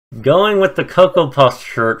Going with the Cocoa Puffs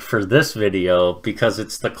shirt for this video because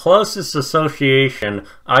it's the closest association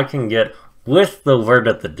I can get with the word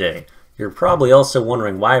of the day. You're probably also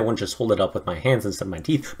wondering why I wouldn't just hold it up with my hands instead of my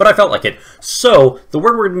teeth, but I felt like it. So, the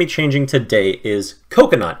word we're going to be changing today is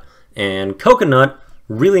coconut. And coconut,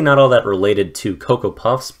 really not all that related to Cocoa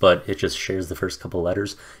Puffs, but it just shares the first couple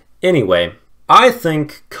letters. Anyway, I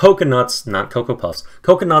think coconuts, not Cocoa Puffs,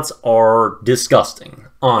 coconuts are disgusting,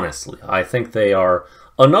 honestly. I think they are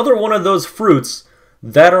another one of those fruits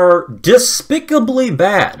that are despicably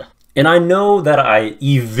bad. And I know that I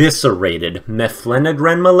eviscerated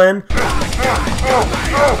meflenagrenmalen,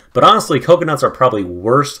 but honestly, coconuts are probably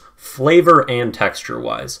worse flavor and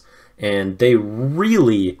texture-wise. And they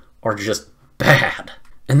really are just bad.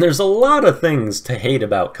 And there's a lot of things to hate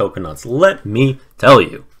about coconuts, let me tell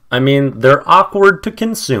you. I mean, they're awkward to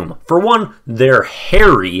consume. For one, they're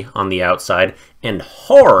hairy on the outside and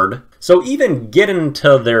hard, so even getting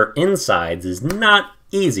to their insides is not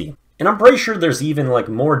easy. And I'm pretty sure there's even like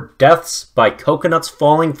more deaths by coconuts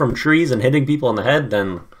falling from trees and hitting people in the head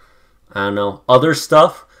than, I don't know, other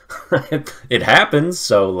stuff. It happens,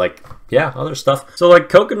 so like, yeah, other stuff. So like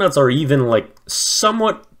coconuts are even like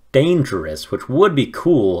somewhat dangerous, which would be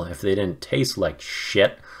cool if they didn't taste like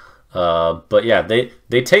shit. But yeah,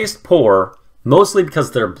 they taste poor, mostly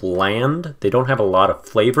because they're bland. They don't have a lot of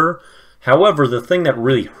flavor. However, the thing that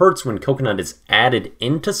really hurts when coconut is added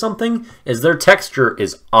into something is their texture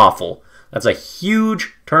is awful. That's a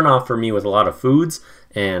huge turnoff for me with a lot of foods,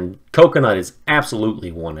 and coconut is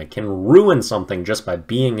absolutely one. It can ruin something just by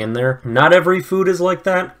being in there. Not every food is like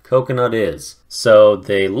that. Coconut is. So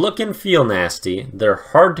they look and feel nasty. They're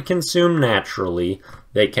hard to consume naturally.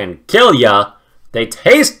 They can kill ya. They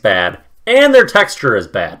taste bad, and their texture is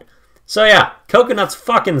bad. So yeah, coconuts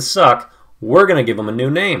fucking suck. We're gonna give them a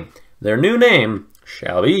new name. Their new name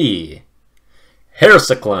shall be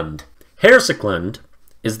Hercycland. Hercycland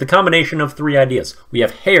is the combination of three ideas. We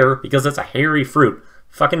have hair, because it's a hairy fruit.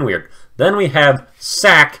 Fucking weird. Then we have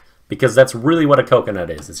sack, because that's really what a coconut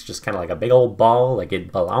is. It's just kind of like a big old ball, like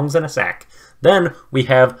it belongs in a sack. Then we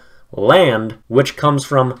have land, which comes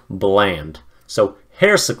from bland. So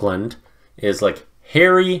Hercycland is like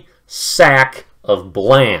hairy sack of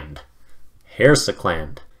bland.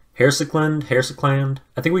 Hercycland. Hercycland.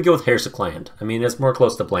 I think we go with Hercycland. I mean, it's more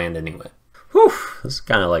close to bland anyway. Whew, this is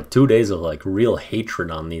kind of like 2 days of like real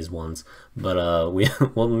hatred on these ones. But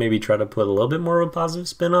we'll maybe try to put a little bit more of a positive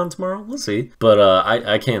spin on tomorrow. We'll see. But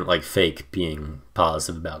I can't like fake being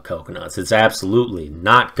positive about coconuts. It's absolutely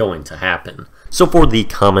not going to happen. So for the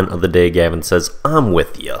comment of the day, Gavin says, I'm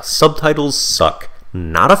with ya. Subtitles suck.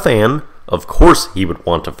 Not a fan. Of course he would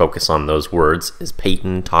want to focus on those words. Is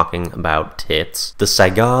Peyton talking about tits? The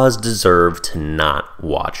Sagas deserve to not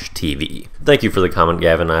watch TV. Thank you for the comment,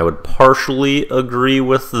 Gavin. I would partially agree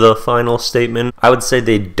with the final statement. I would say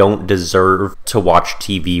they don't deserve to watch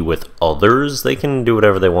TV with others. They can do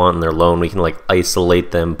whatever they want on their own. We can like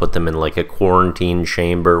isolate them, put them in like a quarantine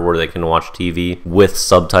chamber where they can watch TV with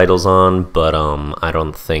subtitles on, but I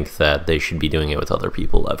don't think that they should be doing it with other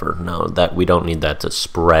people ever. No, that we don't need that to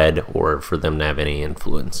spread or for them to have any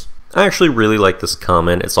influence. I actually really like this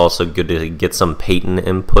comment. It's also good to get some Peyton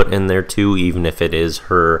input in there too, even if it is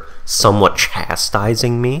her somewhat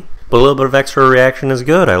chastising me. But a little bit of extra reaction is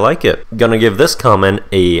good. I like it. Gonna give this comment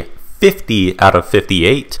a 50 out of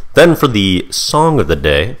 58. Then for the song of the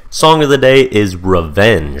day. Song of the day is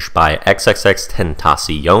Revenge by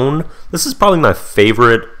XXXTentacion. This is probably my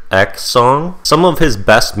favorite X song. Some of his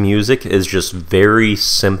best music is just very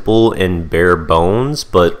simple and bare bones,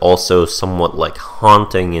 but also somewhat like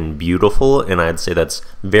haunting and beautiful, and I'd say that's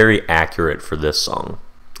very accurate for this song.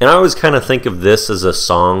 And I always kind of think of this as a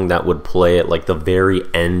song that would play at like the very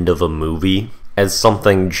end of a movie, as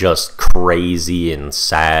something just crazy and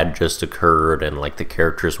sad just occurred, and like the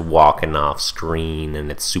character's walking off screen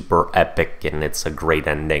and it's super epic and it's a great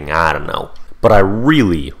ending. I don't know. But I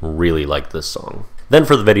really, really like this song. Then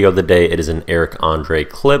for the video of the day, it is an Eric Andre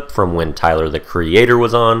clip from when Tyler the Creator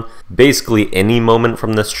was on. Basically any moment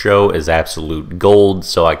from this show is absolute gold,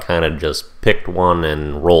 so I kind of just picked one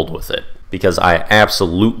and rolled with it. Because I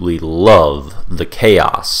absolutely love the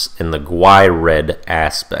chaos and the Gwai-Red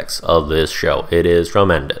aspects of this show. It is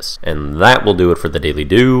tremendous. And that will do it for the Daily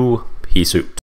Do. Peace out.